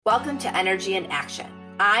Welcome to Energy in Action.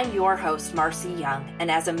 I'm your host, Marcy Young, and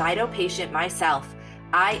as a Mito patient myself,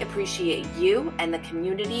 I appreciate you and the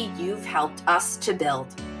community you've helped us to build.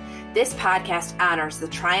 This podcast honors the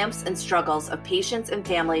triumphs and struggles of patients and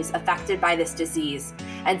families affected by this disease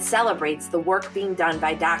and celebrates the work being done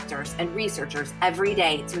by doctors and researchers every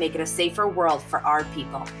day to make it a safer world for our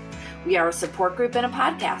people. We are a support group and a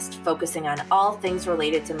podcast focusing on all things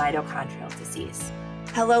related to mitochondrial disease.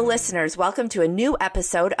 Hello, listeners. Welcome to a new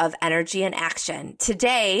episode of Energy in Action.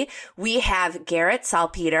 Today, we have Garrett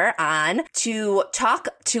Salpeter on to talk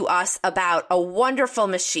to us about a wonderful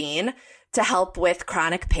machine to help with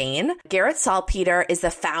chronic pain. Garrett Salpeter is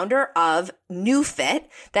the founder of Neubie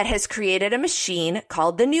that has created a machine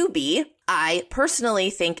called the Neubie. I personally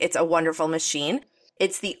think it's a wonderful machine.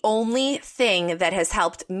 It's the only thing that has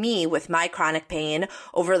helped me with my chronic pain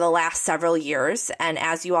over the last several years. And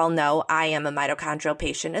as you all know, I am a mitochondrial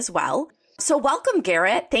patient as well. So welcome,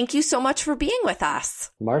 Garrett. Thank you so much for being with us.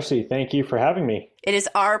 Marcy, thank you for having me. It is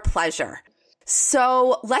our pleasure.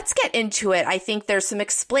 So let's get into it. I think there's some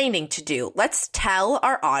explaining to do. Let's tell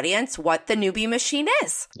our audience what the Neubie machine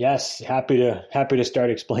is. Yes, happy to start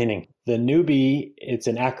explaining. The Neubie, it's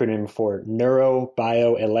an acronym for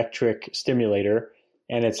Neurobioelectric Stimulator.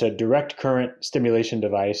 And it's a direct current stimulation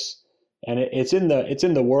device, and it's in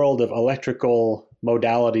the world of electrical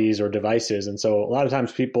modalities or devices. And so a lot of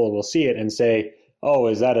times people will see it and say, "Oh,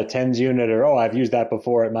 is that a TENS unit?" Or "Oh, I've used that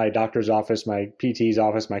before at my doctor's office, my PT's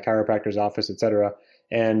office, my chiropractor's office, etc."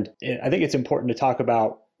 And I think it's important to talk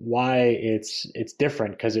about why it's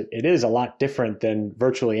different, because it is a lot different than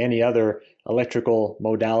virtually any other electrical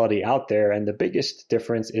modality out there. And the biggest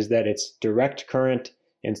difference is that it's direct current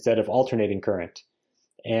instead of alternating current.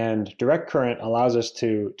 And direct current allows us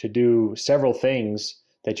to do several things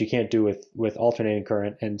that you can't do with alternating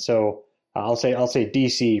current. And so I'll say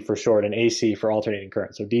DC for short and AC for alternating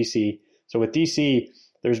current. So DC. So with DC,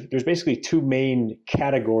 there's basically two main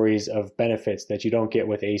categories of benefits that you don't get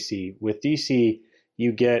with AC. With DC,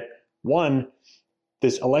 you get one,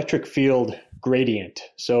 this electric field gradient.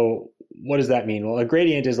 So what does that mean? Well, a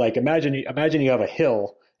gradient is like, imagine you have a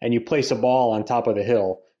hill and you place a ball on top of the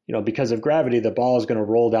hill. Because of gravity, the ball is going to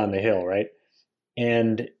roll down the hill, right?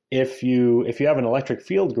 And if you have an electric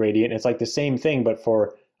field gradient, it's like the same thing, but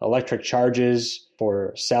for electric charges,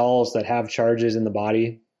 for cells that have charges in the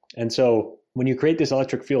body. And so when you create this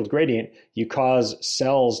electric field gradient, you cause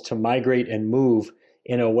cells to migrate and move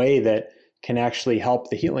in a way that can actually help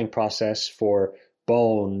the healing process for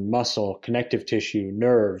bone, muscle, connective tissue,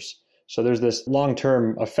 nerves. So there's this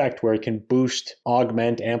long-term effect where it can boost,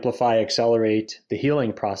 augment, amplify, accelerate the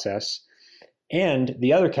healing process. And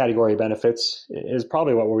the other category of benefits is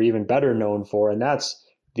probably what we're even better known for, and that's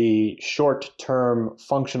the short-term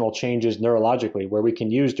functional changes neurologically, where we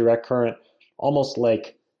can use direct current almost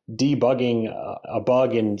like debugging a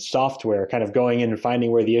bug in software, kind of going in and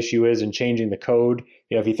finding where the issue is and changing the code.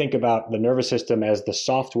 If you think about the nervous system as the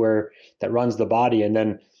software that runs the body, and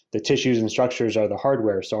then the tissues and structures are the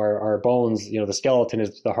hardware. So our bones, the skeleton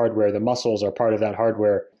is the hardware. The muscles are part of that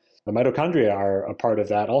hardware. The mitochondria are a part of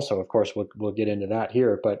that also. Of course, we'll get into that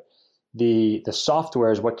here. But the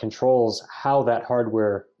software is what controls how that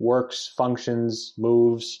hardware works, functions,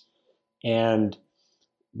 moves. And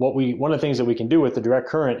one of the things that we can do with the direct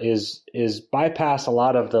current is bypass a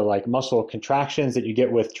lot of the like muscle contractions that you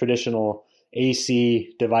get with traditional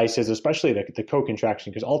AC devices, especially the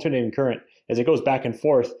co-contraction, because alternating current, as it goes back and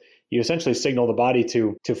forth, you essentially signal the body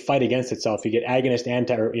to fight against itself. You get agonist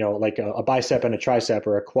like a bicep and a tricep,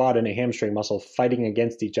 or a quad and a hamstring muscle fighting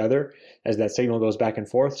against each other as that signal goes back and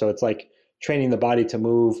forth. So it's like training the body to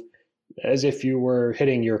move as if you were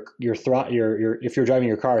hitting if you're driving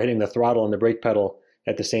your car, hitting the throttle and the brake pedal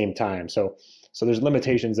at the same time. So there's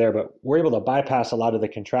limitations there, but we're able to bypass a lot of the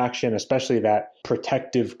contraction, especially that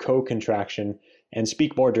protective co-contraction, and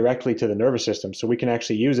speak more directly to the nervous system. So we can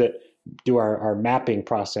actually use it, do our mapping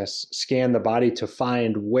process, scan the body to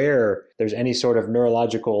find where there's any sort of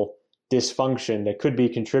neurological dysfunction that could be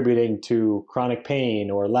contributing to chronic pain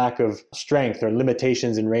or lack of strength or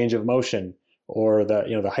limitations in range of motion, or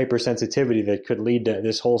the hypersensitivity that could lead to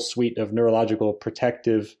this whole suite of neurological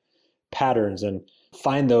protective patterns, and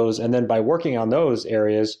find those. And then by working on those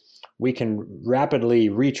areas, we can rapidly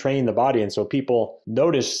retrain the body. And so people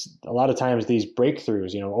notice a lot of times these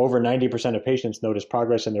breakthroughs. Over 90% of patients notice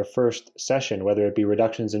progress in their first session, whether it be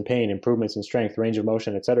reductions in pain, improvements in strength, range of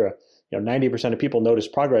motion, et cetera. 90% of people notice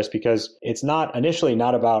progress because it's not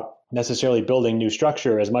about necessarily building new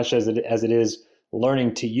structure as much as it is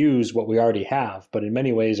learning to use what we already have. But in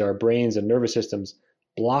many ways, our brains and nervous systems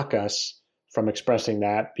block us from expressing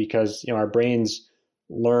that because our brains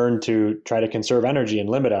learn to try to conserve energy and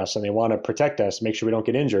limit us, and they want to protect us, make sure we don't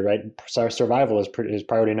get injured, right? Survival is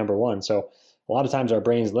priority number one. So a lot of times our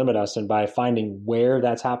brains limit us, and by finding where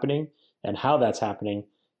that's happening and how that's happening,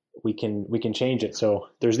 we can change it. So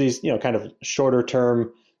there's these, kind of shorter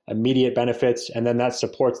term immediate benefits, and then that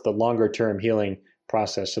supports the longer term healing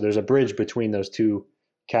process. So there's a bridge between those two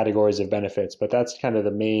categories of benefits, but that's kind of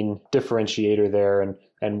the main differentiator there,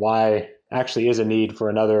 and why actually is a need for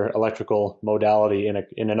another electrical modality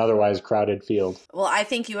in an otherwise crowded field. Well, I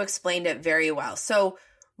think you explained it very well. So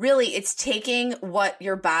really, it's taking what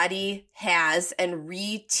your body has and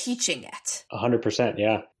reteaching it. 100%,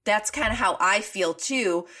 yeah. That's kind of how I feel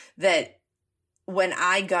too, that when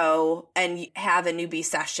I go and have a Neubie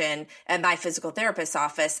session at my physical therapist's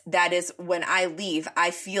office, that is when I leave,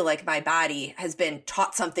 I feel like my body has been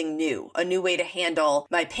taught something new, a new way to handle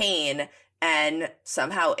my pain. And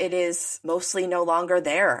somehow it is mostly no longer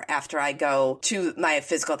there after I go to my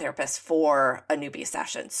physical therapist for a Neubie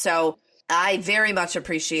session. So I very much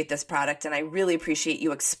appreciate this product, and I really appreciate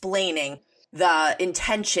you explaining the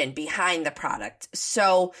intention behind the product.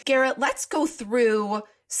 So Garrett, let's go through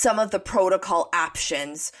some of the protocol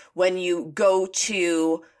options when you go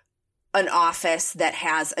to an office that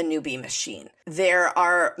has a Neubie machine. There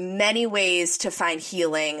are many ways to find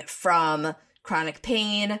healing, from chronic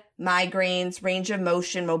pain, migraines, range of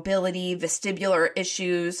motion, mobility, vestibular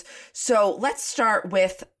issues. So let's start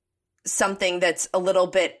with something that's a little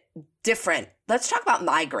bit different. Let's talk about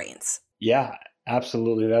migraines. Yeah,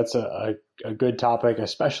 absolutely. That's a good topic,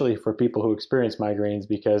 especially for people who experience migraines,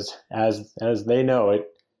 because as they know, it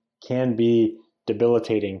can be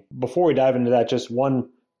debilitating. Before we dive into that, just one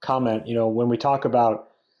comment. When we talk about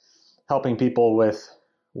helping people with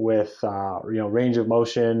range of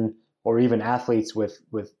motion, or even athletes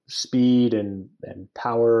with speed and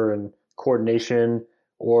power and coordination,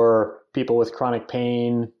 or people with chronic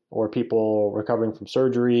pain, or people recovering from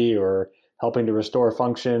surgery, or helping to restore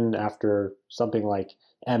function after something like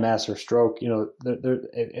MS or stroke,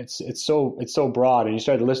 it's so broad, and you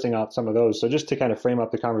started listing out some of those. So just to kind of frame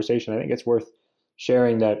up the conversation, I think it's worth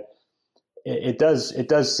sharing that it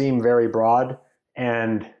does seem very broad,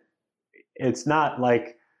 and it's not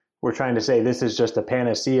like we're trying to say this is just a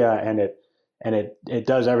panacea and it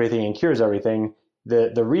does everything and cures everything.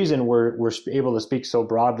 The reason we're able to speak so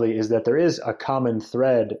broadly is that there is a common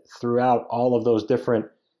thread throughout all of those different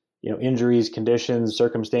injuries, conditions,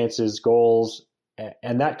 circumstances, goals,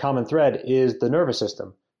 and that common thread is the nervous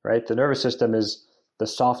system, right? The nervous system is the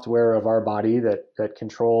software of our body that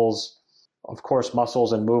controls, of course,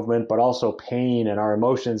 muscles and movement, but also pain and our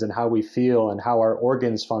emotions and how we feel and how our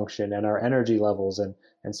organs function and our energy levels and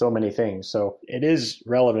so many things. So it is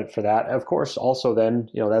relevant for that. Of course, also then,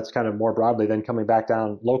 that's kind of more broadly then coming back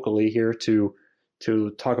down locally here to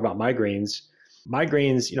talk about migraines.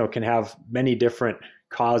 Migraines, can have many different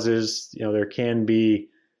causes. There can be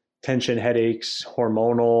tension headaches,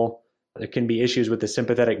 hormonal. There can be issues with the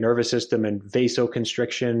sympathetic nervous system and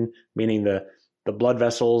vasoconstriction, meaning the blood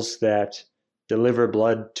vessels that deliver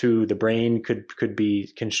blood to the brain could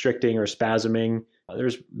be constricting or spasming.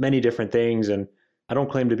 There's many different things, and I don't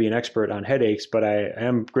claim to be an expert on headaches, but I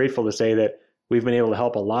am grateful to say that we've been able to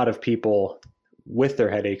help a lot of people with their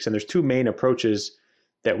headaches. And there's two main approaches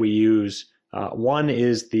that we use. One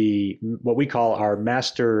is what we call our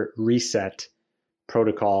master reset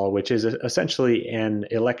protocol, which is essentially an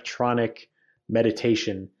electronic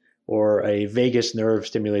meditation or a vagus nerve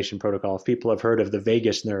stimulation protocol. If people have heard of the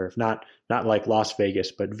vagus nerve, not like Las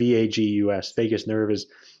Vegas, but VAGUS. Vagus nerve is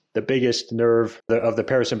the biggest nerve of the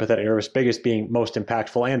parasympathetic nervous, biggest being most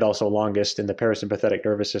impactful and also longest in the parasympathetic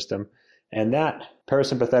nervous system. And that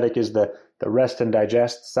parasympathetic is the rest and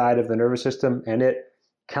digest side of the nervous system, and it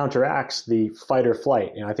counteracts the fight or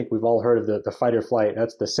flight. I think we've all heard of the fight or flight.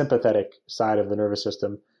 That's the sympathetic side of the nervous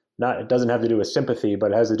system. It doesn't have to do with sympathy,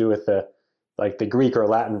 but it has to do with the Greek or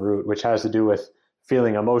Latin root, which has to do with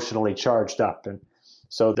feeling emotionally charged up. And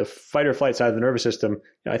so the fight or flight side of the nervous system,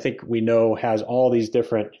 I think we know has all these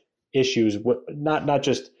different issues, not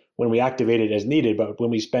just when we activate it as needed, but when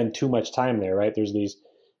we spend too much time there, right? There's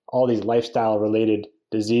all these lifestyle related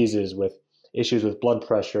diseases with issues with blood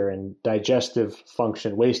pressure and digestive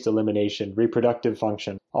function, waste elimination, reproductive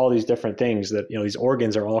function, all these different things that, these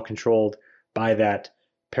organs are all controlled by that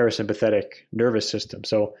parasympathetic nervous system.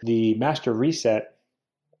 So the master reset,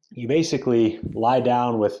 you basically lie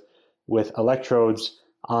down with electrodes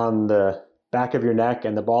on the back of your neck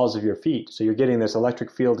and the balls of your feet. So you're getting this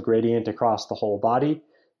electric field gradient across the whole body.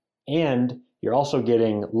 And you're also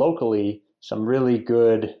getting locally some really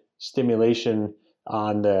good stimulation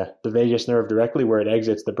on the vagus nerve directly where it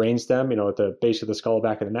exits the brainstem, at the base of the skull,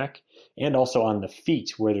 back of the neck, and also on the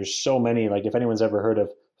feet where there's so many, like if anyone's ever heard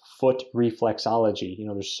of foot reflexology,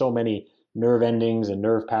 there's so many nerve endings and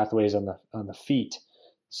nerve pathways on the feet.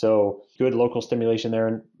 So good local stimulation there.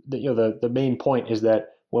 And the main point is that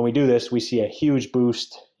when we do this, we see a huge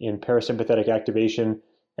boost in parasympathetic activation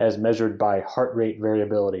as measured by heart rate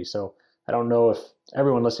variability. So I don't know if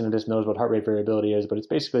everyone listening to this knows what heart rate variability is, but it's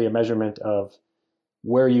basically a measurement of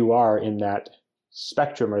where you are in that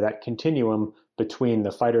spectrum or that continuum between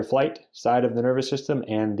the fight or flight side of the nervous system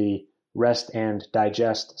and the rest and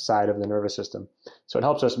digest side of the nervous system. So it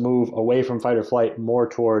helps us move away from fight or flight more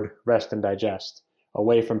toward rest and digest,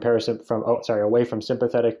 away from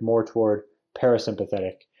sympathetic more toward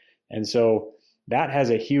parasympathetic. And so that has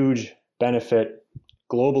a huge benefit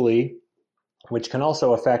globally, which can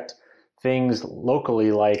also affect things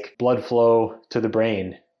locally like blood flow to the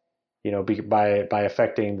brain, by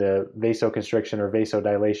affecting the vasoconstriction or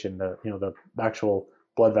vasodilation, the actual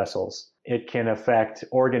blood vessels. It can affect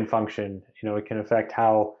organ function. It can affect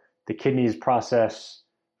how the kidneys process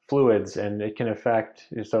fluids, and it can affect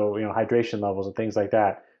hydration levels and things like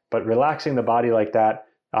that. But relaxing the body like that,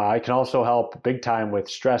 it can also help big time with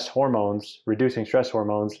stress hormones, reducing stress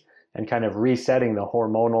hormones, and kind of resetting the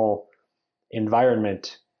hormonal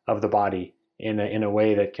environment of the body in a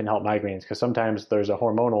way that can help migraines, because sometimes there's a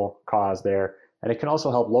hormonal cause there. And it can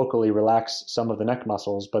also help locally relax some of the neck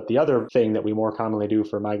muscles. But the other thing that we more commonly do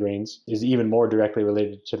for migraines is even more directly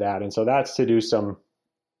related to that. And so that's to do some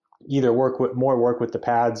either more work with the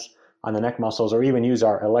pads on the neck muscles, or even use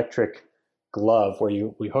our electric glove where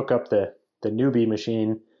we hook up the Neubie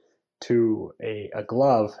machine to a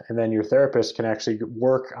glove, and then your therapist can actually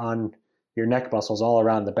work on your neck muscles all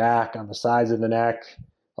around the back, on the sides of the neck,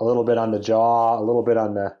 a little bit on the jaw, a little bit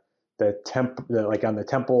on the on the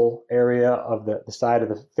temple area of the side of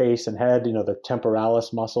the face and head, the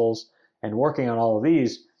temporalis muscles. And working on all of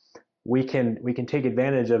these, we can take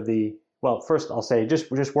advantage of first I'll say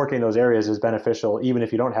just working those areas is beneficial even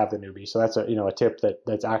if you don't have the Neubie. So that's a tip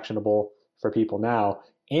that's actionable for people now.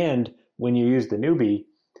 And when you use the Neubie,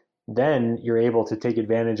 then you're able to take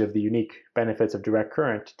advantage of the unique benefits of direct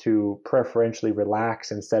current to preferentially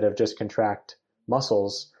relax instead of just contract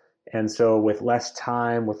muscles. And so with less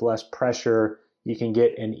time, with less pressure, you can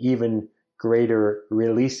get an even greater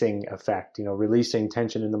releasing effect, releasing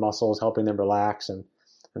tension in the muscles, helping them relax and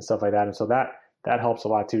stuff like that. And so that helps a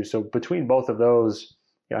lot too. So between both of those,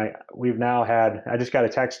 we've now I just got a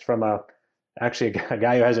text from a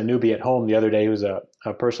guy who has a Neubie at home the other day, who's a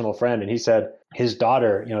personal friend. And he said his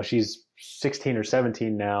daughter, she's 16 or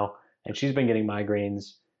 17 now, and she's been getting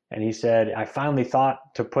migraines. And he said, I finally thought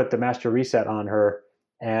to put the master reset on her,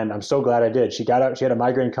 and I'm so glad I did. She got out, she had a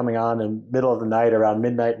migraine coming on in the middle of the night, around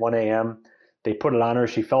midnight, 1 a.m. They put it on her.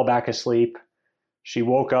 She fell back asleep. She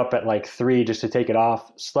woke up at like 3 just to take it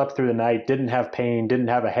off, slept through the night, didn't have pain, didn't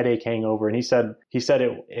have a headache hangover. And he said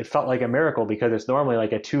it felt like a miracle, because it's normally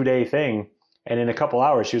like a 2-day thing. And in a couple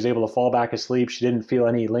hours, she was able to fall back asleep. She didn't feel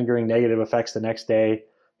any lingering negative effects the next day.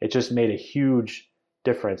 It just made a huge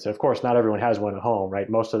difference. Of course, not everyone has one at home, right?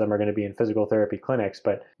 Most of them are going to be in physical therapy clinics,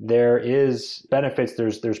 but there is benefits.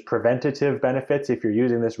 There's preventative benefits if you're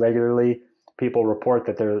using this regularly. People report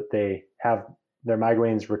that they have their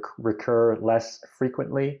migraines recur less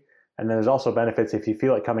frequently. And then there's also benefits if you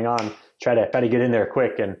feel it coming on, try to get in there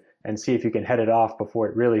quick and see if you can head it off before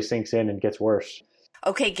it really sinks in and gets worse.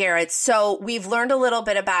 Okay, Garrett. So we've learned a little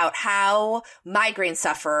bit about how migraine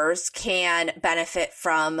sufferers can benefit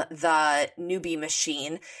from the Neubie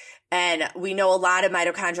machine. And we know a lot of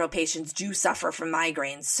mitochondrial patients do suffer from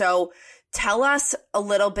migraines. So tell us a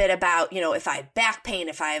little bit about, if I have back pain,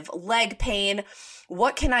 if I have leg pain,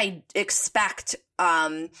 what can I expect?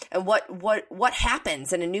 And what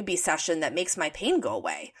happens in a Neubie session that makes my pain go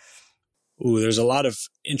away? Ooh, there's a lot of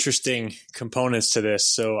interesting components to this.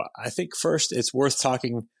 So I think first it's worth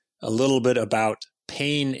talking a little bit about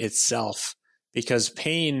pain itself, because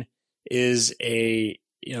pain is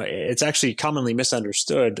it's actually commonly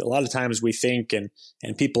misunderstood. A lot of times we think and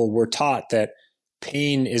people were taught that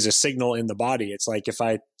pain is a signal in the body. It's like if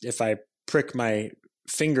I prick my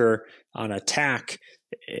finger on a tack,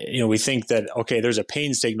 we think that, okay, there's a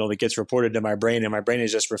pain signal that gets reported to my brain and my brain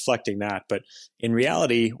is just reflecting that. But in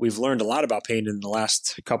reality, we've learned a lot about pain in the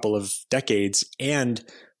last couple of decades. And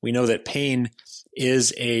we know that pain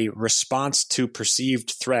is a response to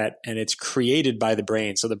perceived threat, and it's created by the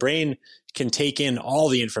brain. So the brain can take in all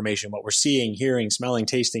the information, what we're seeing, hearing, smelling,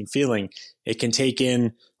 tasting, feeling. It can take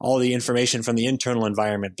in all the information from the internal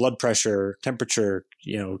environment, blood pressure, temperature,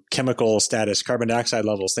 chemical status, carbon dioxide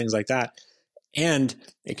levels, things like that. And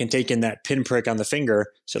it can take in that pinprick on the finger.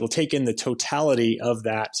 So it'll take in the totality of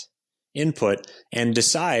that input and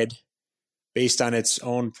decide based on its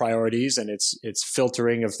own priorities and its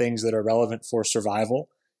filtering of things that are relevant for survival.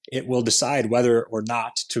 It will decide whether or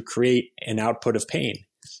not to create an output of pain.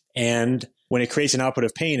 And when it creates an output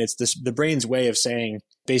of pain, it's the brain's way of saying,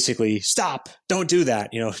 basically, stop, don't do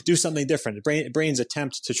that, do something different. The brain's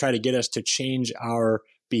attempt to try to get us to change our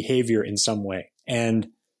behavior in some way. And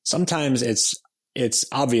sometimes it's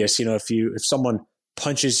obvious, if someone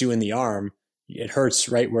punches you in the arm, it hurts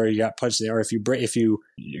right where you got punched in the arm. If you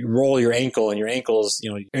roll your ankle and your ankles,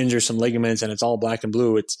 injure some ligaments and it's all black and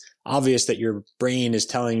blue, it's obvious that your brain is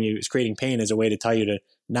telling you, it's creating pain as a way to tell you to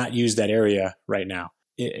not use that area right now.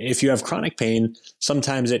 If you have chronic pain,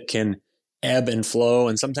 sometimes it can ebb and flow,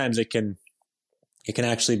 and sometimes it can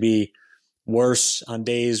actually be worse on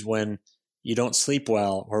days when you don't sleep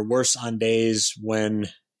well, or worse on days when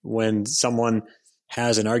someone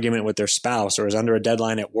has an argument with their spouse or is under a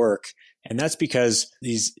deadline at work. And that's because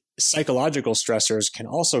these psychological stressors can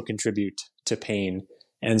also contribute to pain.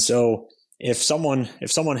 And so if someone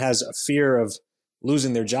has a fear of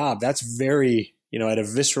losing their job, that's very, at a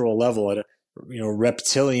visceral level, at a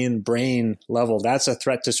reptilian brain level, that's a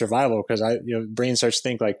threat to survival, because brain starts to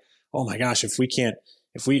think like, oh my gosh, if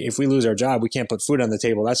we lose our job, we can't put food on the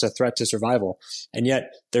table. That's a threat to survival. And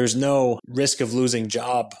yet there's no risk of losing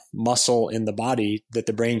job muscle in the body that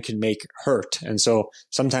the brain can make hurt. And so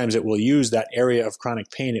sometimes it will use that area of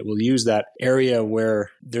chronic pain. It will use that area where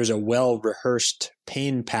there's a well-rehearsed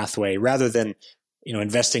pain pathway rather than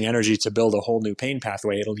investing energy to build a whole new pain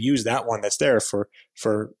pathway. It'll use that one that's there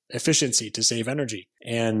for efficiency to save energy.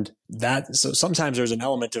 And so sometimes there's an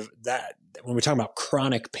element of that when we're talking about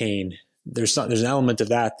chronic pain. There's an element of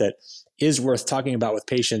that is worth talking about with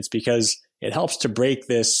patients, because it helps to break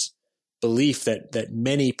this belief that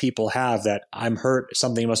many people have that I'm hurt,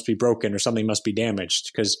 something must be broken or something must be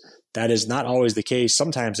damaged, because that is not always the case.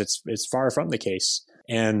 Sometimes it's far from the case.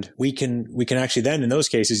 And we can actually then in those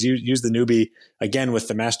cases use the Neubie again with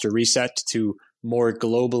the master reset to more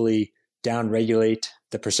globally downregulate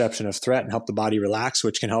the perception of threat and help the body relax,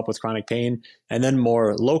 which can help with chronic pain, and then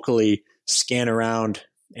more locally scan around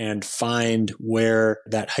and find where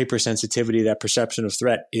that hypersensitivity, that perception of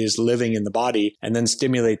threat is living in the body, and then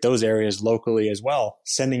stimulate those areas locally as well,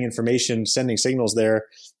 sending information, sending signals there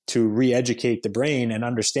to re-educate the brain and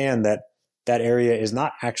understand that area is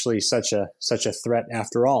not actually such a threat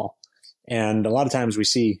after all. And a lot of times we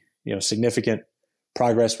see, significant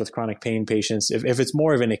progress with chronic pain patients. If it's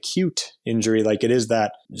more of an acute injury, like it is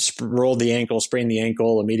that rolled the ankle, sprained the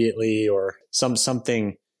ankle immediately, or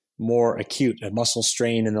something more acute, a muscle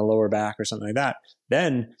strain in the lower back or something like that,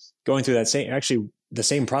 then going through the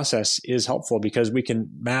same process is helpful, because we can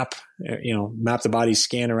map the body,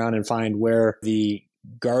 scan around and find where the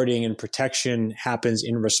guarding and protection happens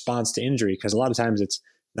in response to injury. Because a lot of times it's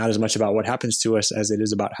not as much about what happens to us as it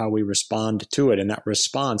is about how we respond to it. And that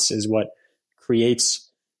response is what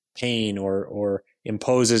creates pain or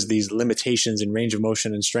imposes these limitations in range of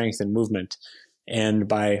motion and strength and movement. And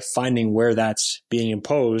by finding where that's being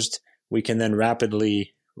imposed, we can then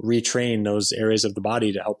rapidly retrain those areas of the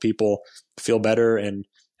body to help people feel better. And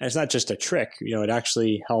it's not just a trick, it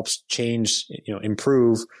actually helps change,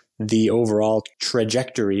 improve the overall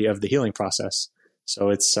trajectory of the healing process. So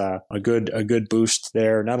it's a good boost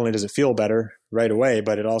there. Not only does it feel better right away,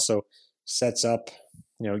 but it also sets up,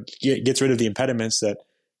 gets rid of the impediments that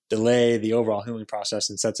delay the overall healing process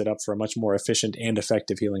and sets it up for a much more efficient and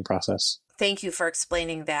effective healing process. Thank you for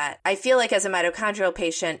explaining that. I feel like as a mitochondrial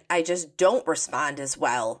patient, I just don't respond as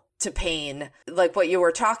well to pain. Like what you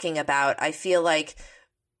were talking about, I feel like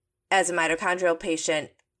as a mitochondrial patient,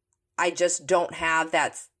 I just don't have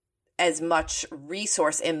that as much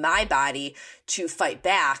resource in my body to fight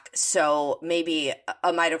back. So maybe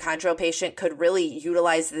a mitochondrial patient could really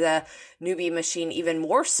utilize the Neubie machine even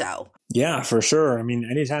more so. Yeah, for sure. I mean,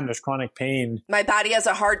 anytime there's chronic pain, my body has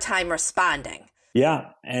a hard time responding. Yeah.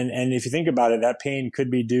 And if you think about it, that pain could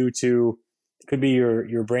be could be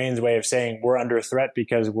your brain's way of saying we're under threat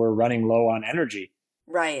because we're running low on energy.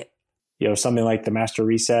 Right. Something like the master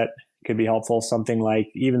reset could be helpful. Something like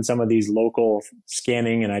even some of these local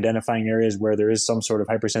scanning and identifying areas where there is some sort of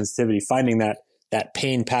hypersensitivity, finding that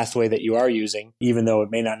pain pathway that you are using, even though it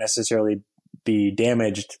may not necessarily be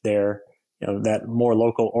damaged there, that more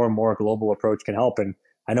local or more global approach can help. And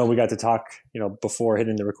I know we got to talk, before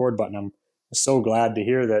hitting the record button. I'm so glad to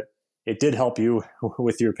hear that it did help you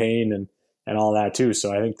with your pain and all that too.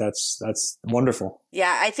 So I think that's wonderful.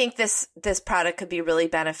 Yeah, I think this product could be really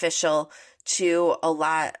beneficial to a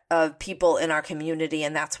lot of people in our community.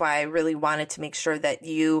 And that's why I really wanted to make sure that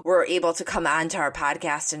you were able to come on to our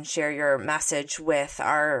podcast and share your message with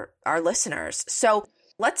our listeners. So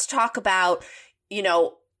let's talk about,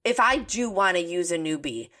 if I do want to use a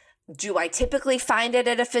Neubie, do I typically find it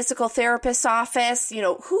at a physical therapist's office?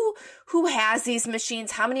 Who has these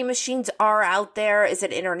machines? How many machines are out there? Is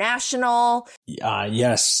it international?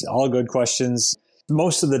 Yes, all good questions.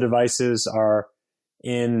 Most of the devices are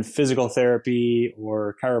in physical therapy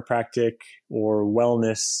or chiropractic or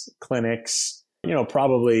wellness clinics.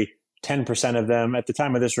 Probably 10% of them at the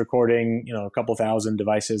time of this recording, a couple thousand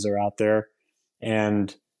devices are out there.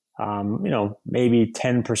 And maybe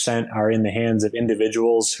 10% are in the hands of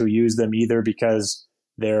individuals who use them either because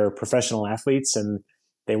they're professional athletes and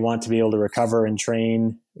they want to be able to recover and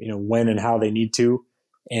train, when and how they need to.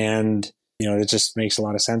 And, it just makes a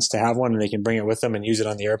lot of sense to have one, and they can bring it with them and use it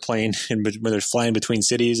on the airplane and when they're flying between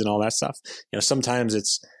cities and all that stuff. Sometimes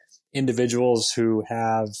it's individuals who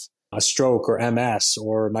have a stroke or MS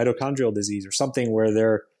or mitochondrial disease or something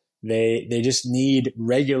where they just need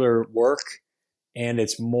regular work, and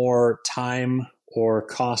it's more time or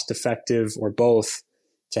cost effective or both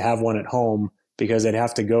to have one at home because they'd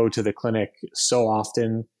have to go to the clinic so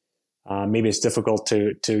often. Maybe it's difficult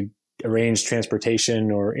to arrange transportation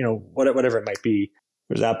or, whatever it might be.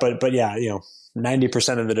 There's that. But yeah,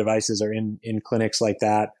 90% of the devices are in clinics like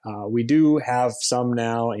that. We do have some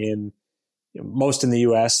now in most in the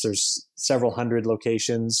US. There's several hundred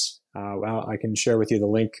locations. I can share with you the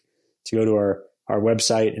link to go to our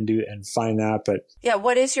website and find that. But yeah,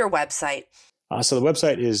 what is your website? So the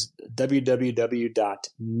website is www.neu.fit.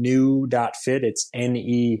 It's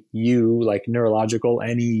NEU, like neurological,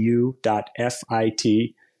 NEU.FIT.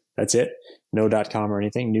 That's it. No.com or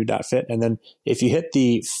anything, new.fit. And then if you hit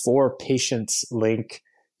the for patients link,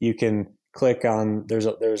 you can click on, there's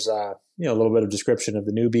a little bit of description of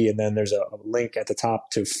the Neubie, and then there's a link at the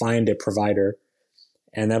top to find a provider.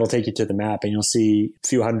 And that'll take you to the map, and you'll see a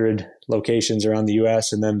few hundred locations around the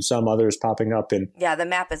U.S. and then some others popping up in. Yeah, the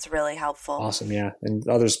map is really helpful. Awesome, yeah. And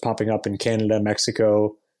others popping up in Canada,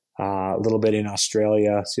 Mexico, a little bit in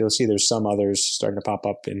Australia. So you'll see there's some others starting to pop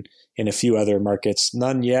up in a few other markets.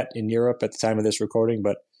 None yet in Europe at the time of this recording,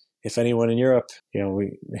 but if anyone in Europe,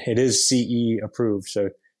 it is CE approved, so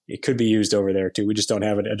it could be used over there too. We just don't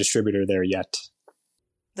have a distributor there yet.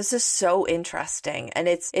 This is so interesting, and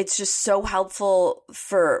it's just so helpful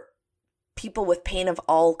for people with pain of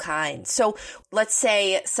all kinds. So let's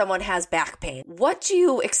say someone has back pain. What do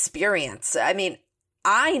you experience? I mean,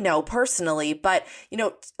 I know personally, but,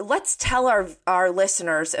 let's tell our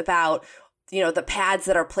listeners about, the pads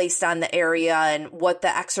that are placed on the area and what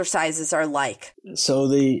the exercises are like. So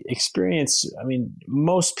the experience,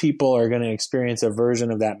 most people are going to experience a version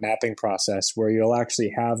of that mapping process where you'll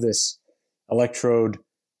actually have this electrode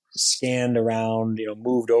scanned around,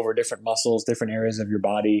 moved over different muscles, different areas of your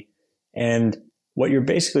body. And what you're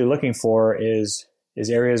basically looking for is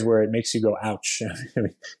areas where it makes you go, ouch.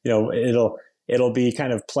 It'll be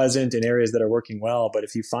kind of pleasant in areas that are working well. But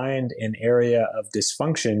if you find an area of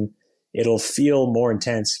dysfunction, it'll feel more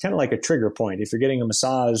intense, kind of like a trigger point. If you're getting a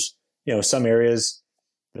massage, some areas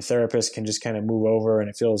the therapist can just kind of move over and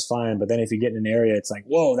it feels fine. But then if you get in an area, it's like,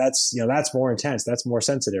 whoa, that's more intense. That's more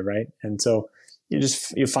sensitive, right? And so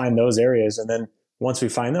you find those areas. And then once we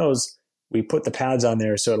find those, we put the pads on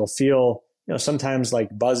there. So it'll feel, sometimes like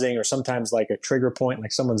buzzing or sometimes like a trigger point,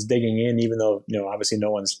 like someone's digging in, even though, obviously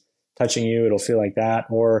no one's touching you. It'll feel like that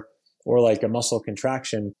or like a muscle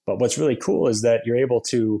contraction. But what's really cool is that you're able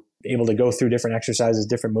to go through different exercises,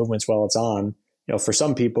 different movements while it's on. For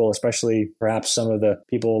some people, especially perhaps some of the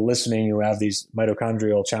people listening who have these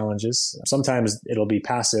mitochondrial challenges, sometimes it'll be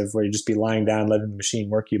passive where you just be lying down, letting the machine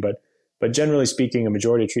work you. But generally speaking, a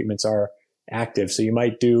majority of treatments are active. So you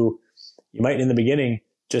might in the beginning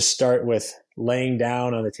just start with laying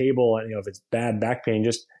down on the table, and if it's bad back pain,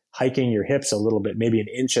 just hiking your hips a little bit, maybe an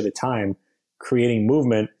inch at a time, creating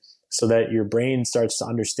movement so that your brain starts to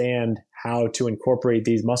understand how to incorporate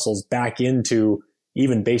these muscles back into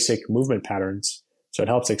even basic movement patterns. So it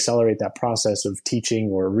helps accelerate that process of teaching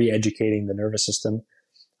or re-educating the nervous system.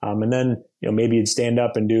 And then, maybe you'd stand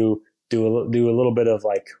up and do a little bit of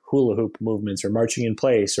like hula hoop movements or marching in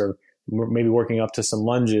place, or maybe working up to some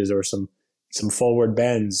lunges or some forward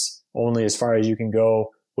bends, only as far as you can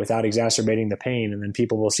go without exacerbating the pain. And then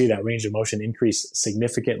people will see that range of motion increase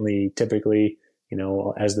significantly, typically,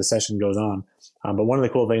 as the session goes on. But one of the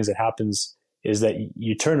cool things that happens is that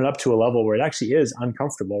you turn it up to a level where it actually is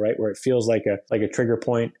uncomfortable, right? Where it feels like a trigger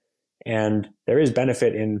point. And there is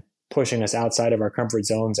benefit in pushing us outside of our comfort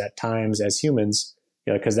zones at times as humans,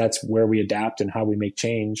 because that's where we adapt and how we make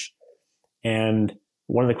change. And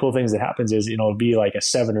one of the cool things that happens is, it'll be like a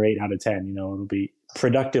 7 or 8 out of 10, it'll be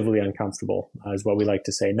productively uncomfortable, is what we like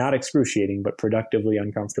to say. Not excruciating, but productively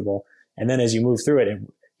uncomfortable. And then as you move through it,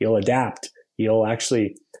 you'll adapt. You'll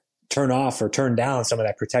actually turn off or turn down some of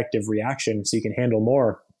that protective reaction so you can handle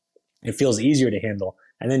more. It feels easier to handle.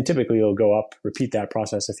 And then typically you'll go up, repeat that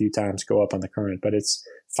process a few times, go up on the current. But it's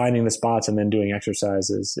finding the spots and then doing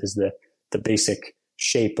exercises is the basic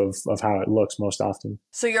shape of how it looks most often.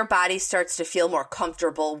 So your body starts to feel more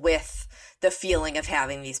comfortable with the feeling of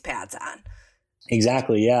having these pads on.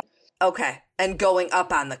 Exactly, yeah. Okay, and going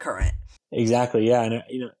up on the current. Exactly, yeah. And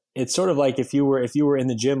it's sort of like if you were in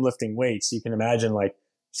the gym lifting weights, you can imagine like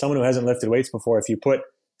someone who hasn't lifted weights before, if you put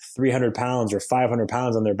 300 pounds or 500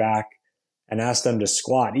 pounds on their back and ask them to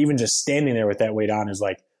squat, even just standing there with that weight on is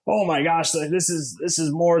like, oh my gosh, this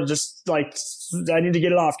is more just like, I need to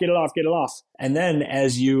get it off. And then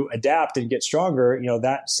as you adapt and get stronger,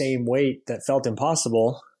 that same weight that felt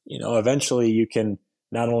impossible, eventually you can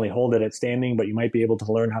not only hold it at standing, but you might be able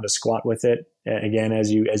to learn how to squat with it again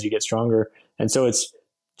as you get stronger. And so it's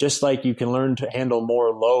just like you can learn to handle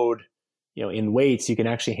more load, in weights, you can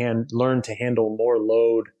actually learn to handle more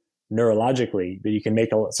load neurologically, but you can make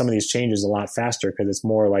some of these changes a lot faster because it's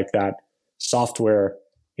more like that software,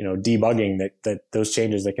 debugging that those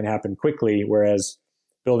changes that can happen quickly. Whereas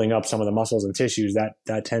building up some of the muscles and tissues,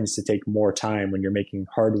 that tends to take more time when you're making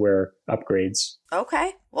hardware upgrades.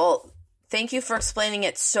 Okay. Well, thank you for explaining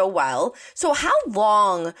it so well. So how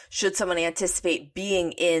long should someone anticipate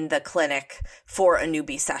being in the clinic for a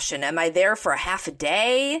Neubie session? Am I there for a half a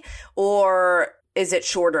day or is it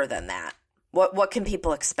shorter than that? What can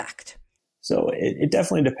people expect? So it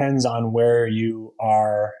definitely depends on where you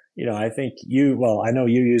are. I think I know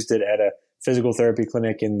you used it at a physical therapy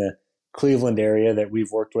clinic in the Cleveland area that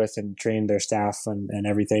we've worked with and trained their staff and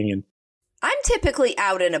everything. And I'm typically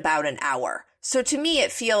out in about an hour. So to me,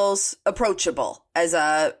 it feels approachable as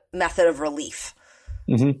a method of relief.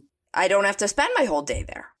 Mm-hmm. I don't have to spend my whole day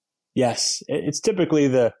there. Yes. It's typically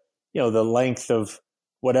the length of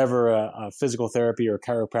whatever a physical therapy or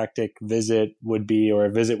chiropractic visit would be, or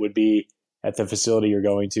a visit would be at the facility you're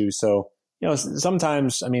going to. So,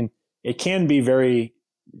 sometimes, it can be very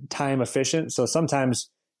time efficient. So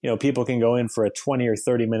sometimes, people can go in for a 20 or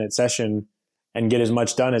 30 minute session and get as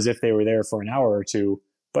much done as if they were there for an hour or two.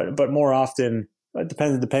 But more often, it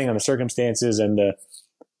depending on the circumstances and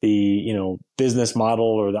the business model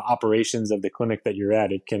or the operations of the clinic that you're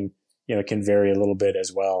at, it can vary a little bit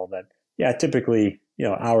as well. But yeah, typically,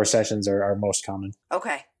 hour sessions are most common.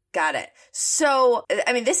 Okay, got it. So,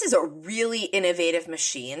 this is a really innovative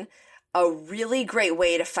machine, a really great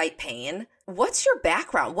way to fight pain. What's your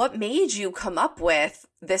background? What made you come up with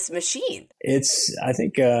this machine? It's, I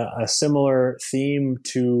think, a similar theme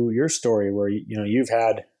to your story where, you've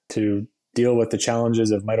had to deal with the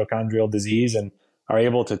challenges of mitochondrial disease and are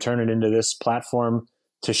able to turn it into this platform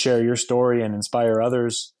to share your story and inspire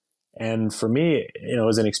others. And for me, it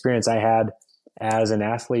was an experience I had as an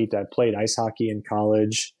athlete. I played ice hockey in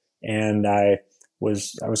college, and I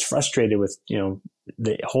was frustrated with,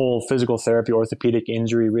 the whole physical therapy, orthopedic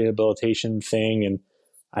injury rehabilitation thing. And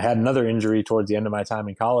I had another injury towards the end of my time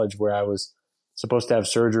in college where I was supposed to have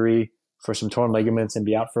surgery for some torn ligaments and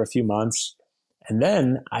be out for a few months. And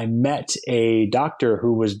then I met a doctor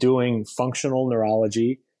who was doing functional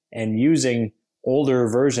neurology and using older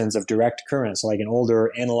versions of direct current, so like an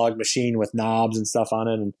older analog machine with knobs and stuff on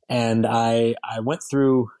it. And I went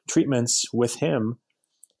through treatments with him.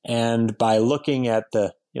 And by looking at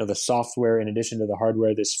the software in addition to the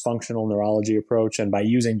hardware, this functional neurology approach, and by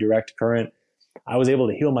using direct current, I was able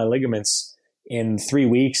to heal my ligaments in 3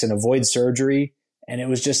 weeks and avoid surgery. And it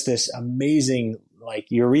was just this amazing, like,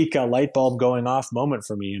 eureka light bulb going off moment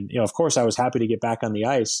for me. And, of course, I was happy to get back on the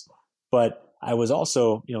ice, but I was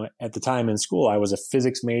also, at the time in school, I was a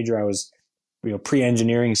physics major. I was,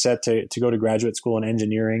 pre-engineering set to go to graduate school in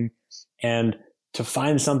engineering. And to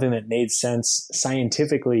find something that made sense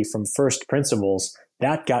scientifically from first principles,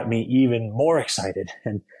 that got me even more excited.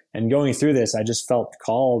 And going through this, I just felt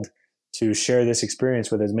called to share this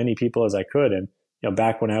experience with as many people as I could. And,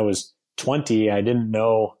 back when I was 20, I didn't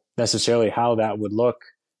know necessarily how that would look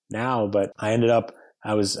now, but I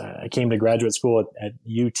came to graduate school at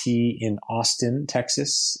UT in Austin,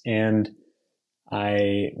 Texas. And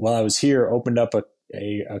while I was here, opened up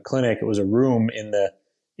a clinic. It was a room in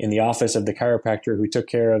the office of the chiropractor who took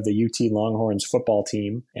care of the UT Longhorns football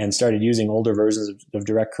team, and started using older versions of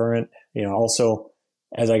direct current. Also,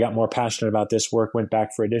 as I got more passionate about this work, went back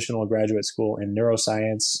for additional graduate school in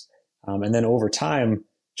neuroscience. And then over time,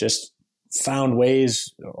 just found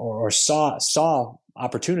ways or saw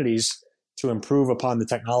opportunities to improve upon the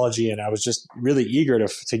technology. And I was just really eager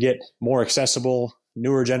to get more accessible,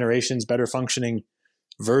 newer generations, better functioning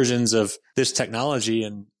versions of this technology,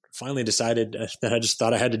 and finally decided that I just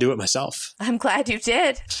thought I had to do it myself. I'm glad you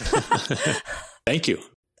did. Thank you.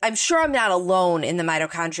 I'm sure I'm not alone in the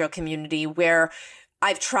mitochondrial community where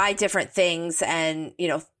I've tried different things and,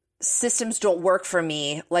 systems don't work for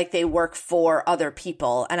me like they work for other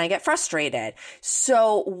people, and I get frustrated.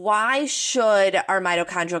 So why should our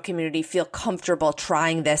mitochondrial community feel comfortable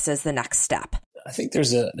trying this as the next step? I think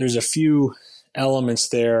there's a few elements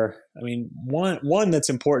there. I mean, one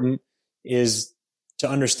that's important is to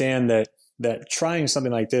understand that trying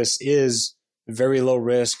something like this is very low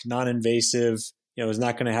risk, non-invasive, is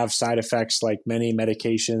not going to have side effects like many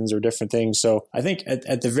medications or different things. So I think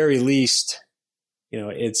at the very least,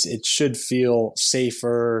 it should feel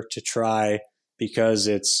safer to try because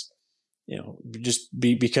it's,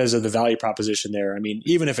 because of the value proposition there. I mean,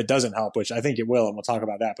 even if it doesn't help, which I think it will, and we'll talk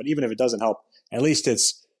about that, but even if it doesn't help, at least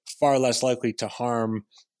it's far less likely to harm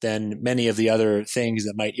than many of the other things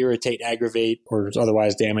that might irritate, aggravate, or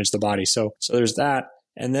otherwise damage the body. So there's that.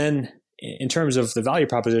 And then in terms of the value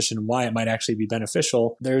proposition, why it might actually be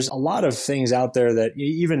beneficial, there's a lot of things out there that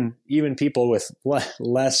even people with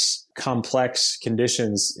less complex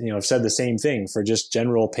conditions, have said the same thing for just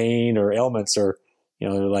general pain or ailments, or,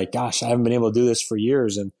 they're like, gosh, I haven't been able to do this for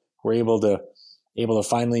years. And we're able to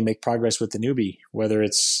finally make progress with the Neubie, whether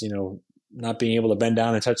it's, not being able to bend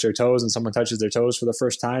down and touch their toes and someone touches their toes for the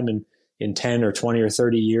first time in 10 or 20 or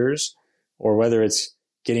 30 years, or whether it's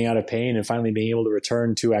getting out of pain and finally being able to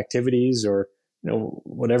return to activities or,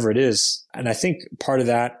 whatever it is. And I think part of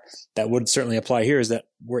that would certainly apply here is that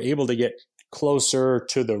we're able to get closer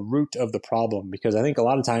to the root of the problem, because I think a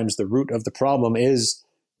lot of times the root of the problem is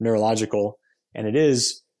neurological, and it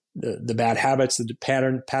is the bad habits, the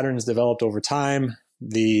patterns developed over time,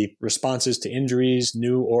 the responses to injuries,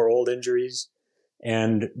 new or old injuries.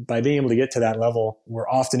 And by being able to get to that level, we're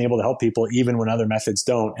often able to help people even when other methods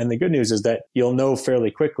don't. And the good news is that you'll know fairly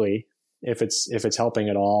quickly if it's helping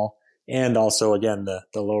at all. And also, again,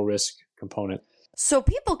 the low risk component. So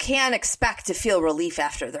people can expect to feel relief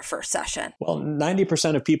after their first session. Well,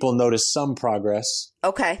 90% of people notice some progress.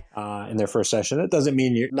 Okay. In their first session. That doesn't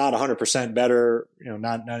mean you're not 100% better,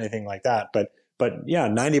 not anything like that. But yeah,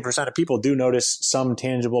 90% of people do notice some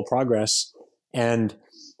tangible progress, and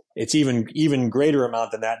it's even greater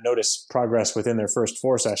amount than that notice progress within their first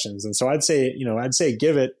 4 sessions. And so I'd say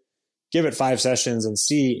give it 5 sessions and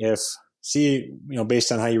see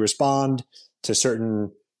based on how you respond to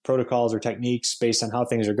certain protocols or techniques, based on how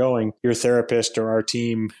things are going, your therapist or our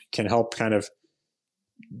team can help kind of,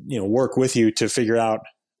 work with you to figure out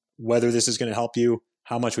whether this is going to help you,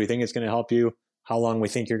 how much we think it's going to help you, how long we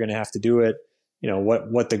think you're going to have to do it,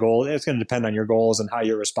 what the goal is. It's going to depend on your goals and how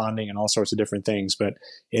you're responding and all sorts of different things. But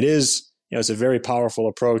it is, it's a very powerful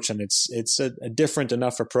approach, and it's a different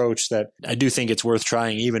enough approach that I do think it's worth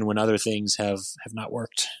trying even when other things have not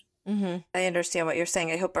worked. Mm-hmm. I understand what you're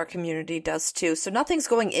saying. I hope our community does too. So nothing's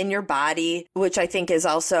going in your body, which I think is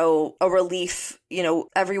also a relief.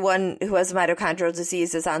 Everyone who has mitochondrial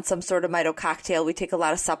disease is on some sort of mitococktail. We take a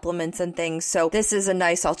lot of supplements and things. So this is a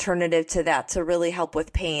nice alternative to that to really help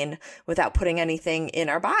with pain without putting anything in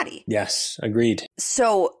our body. Yes, agreed.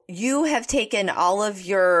 So you have taken all of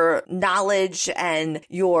your knowledge and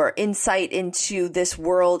your insight into this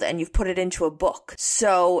world and you've put it into a book.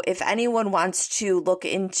 So if anyone wants to look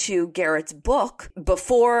into Garrett's book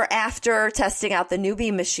before, after testing out the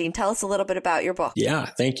Neubie machine, tell us a little bit about your book. Yeah,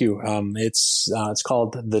 thank you. It's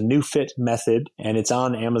called The New Fit Method, and it's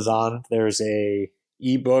on Amazon. There's a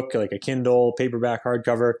ebook, like a Kindle, paperback,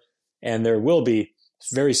 hardcover, and there will be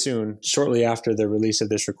very soon, shortly after the release of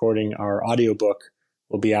this recording, our audiobook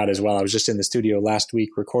will be out as well. I was just in the studio last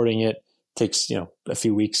week recording it. Takes, a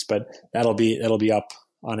few weeks, but that'll be up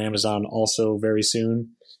on Amazon also very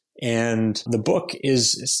soon. And the book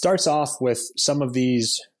starts off with some of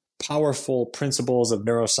these powerful principles of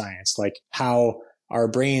neuroscience, like how our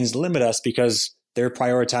brains limit us because they're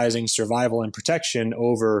prioritizing survival and protection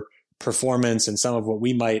over performance and some of what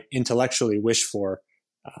we might intellectually wish for,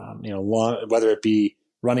 whether it be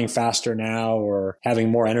running faster now or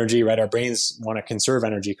having more energy, right? Our brains want to conserve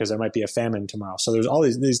energy because there might be a famine tomorrow. So there's all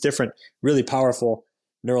these different really powerful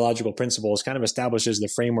neurological principles, kind of establishes the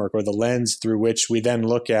framework or the lens through which we then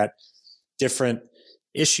look at different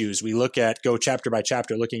issues. We go chapter by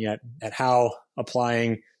chapter, looking at how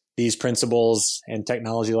applying these principles and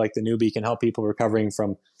technology like the Neubie can help people recovering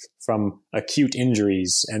from acute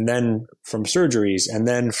injuries, and then from surgeries, and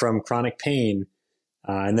then from chronic pain,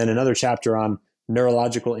 and then another chapter on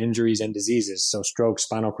neurological injuries and diseases. So stroke,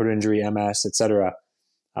 spinal cord injury, MS, etc.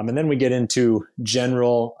 And then we get into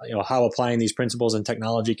general, how applying these principles and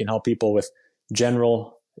technology can help people with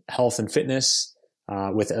general health and fitness,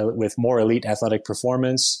 with more elite athletic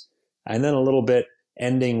performance. And then a little bit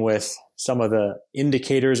ending with some of the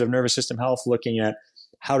indicators of nervous system health, looking at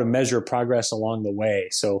how to measure progress along the way.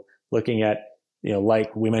 So looking at,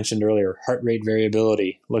 like we mentioned earlier, heart rate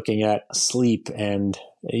variability, looking at sleep and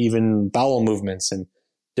even bowel movements and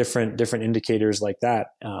different indicators like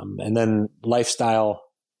that. And then lifestyle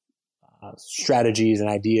strategies and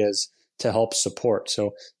ideas to help support.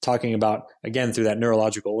 So talking about, again, through that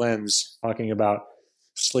neurological lens, talking about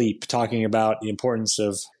sleep, talking about the importance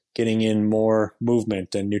of getting in more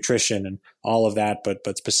movement and nutrition and all of that,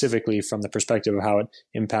 but specifically from the perspective of how it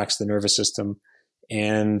impacts the nervous system.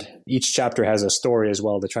 And each chapter has a story as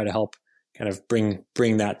well to try to help kind of bring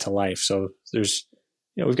that to life. So there's,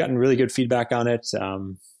 we've gotten really good feedback on it.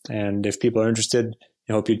 And if people are interested,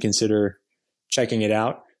 I hope you'd consider checking it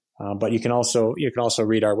out. But you can also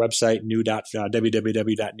read our website,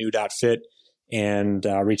 www.new.fit, and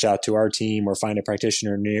reach out to our team or find a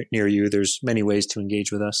practitioner near you. There's many ways to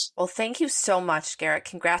engage with us. Well, thank you so much, Garrett.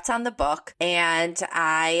 Congrats on the book. And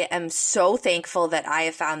I am so thankful that I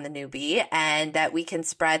have found the Neubie and that we can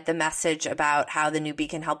spread the message about how the Neubie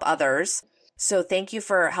can help others. So thank you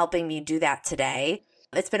for helping me do that today.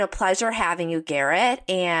 It's been a pleasure having you, Garrett,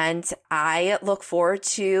 and I look forward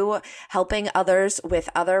to helping others with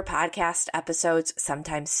other podcast episodes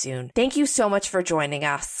sometime soon. Thank you so much for joining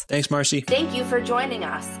us. Thanks, Marcy. Thank you for joining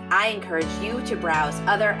us. I encourage you to browse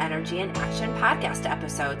other Energy in Action podcast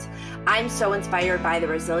episodes. I'm so inspired by the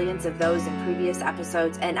resilience of those in previous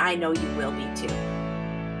episodes, and I know you will be too.